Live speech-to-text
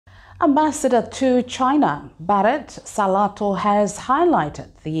Ambassador to China, Barrett Salato, has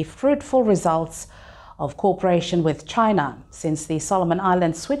highlighted the fruitful results of cooperation with China. Since the Solomon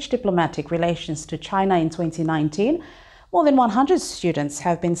Islands switched diplomatic relations to China in 2019, more than 100 students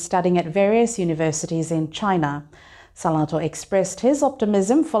have been studying at various universities in China. Salato expressed his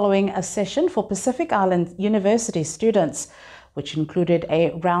optimism following a session for Pacific Island University students, which included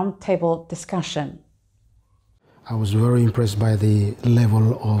a roundtable discussion. I was very impressed by the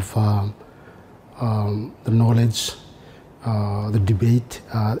level of the knowledge, the debate,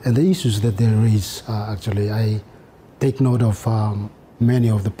 and the issues that they raised. Actually, I take note of many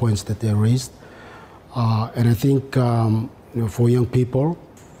of the points that they raised. And I think for young people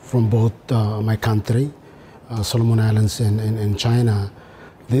from both my country, Solomon Islands and China,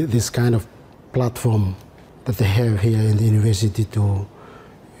 this kind of platform that they have here in the university to,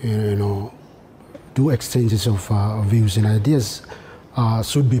 do exchanges of views and ideas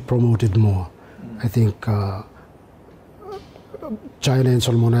should be promoted more. I think China and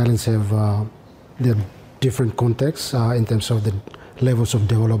Solomon Islands have their different contexts in terms of the levels of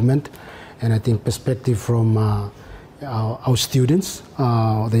development, and I think perspective from our students,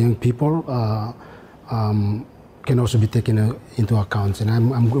 the young people, can also be taken into account. And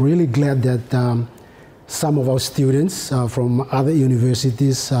I'm really glad that some of our students from other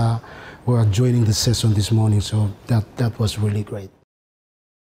universities were joining the session this morning, so that was really great.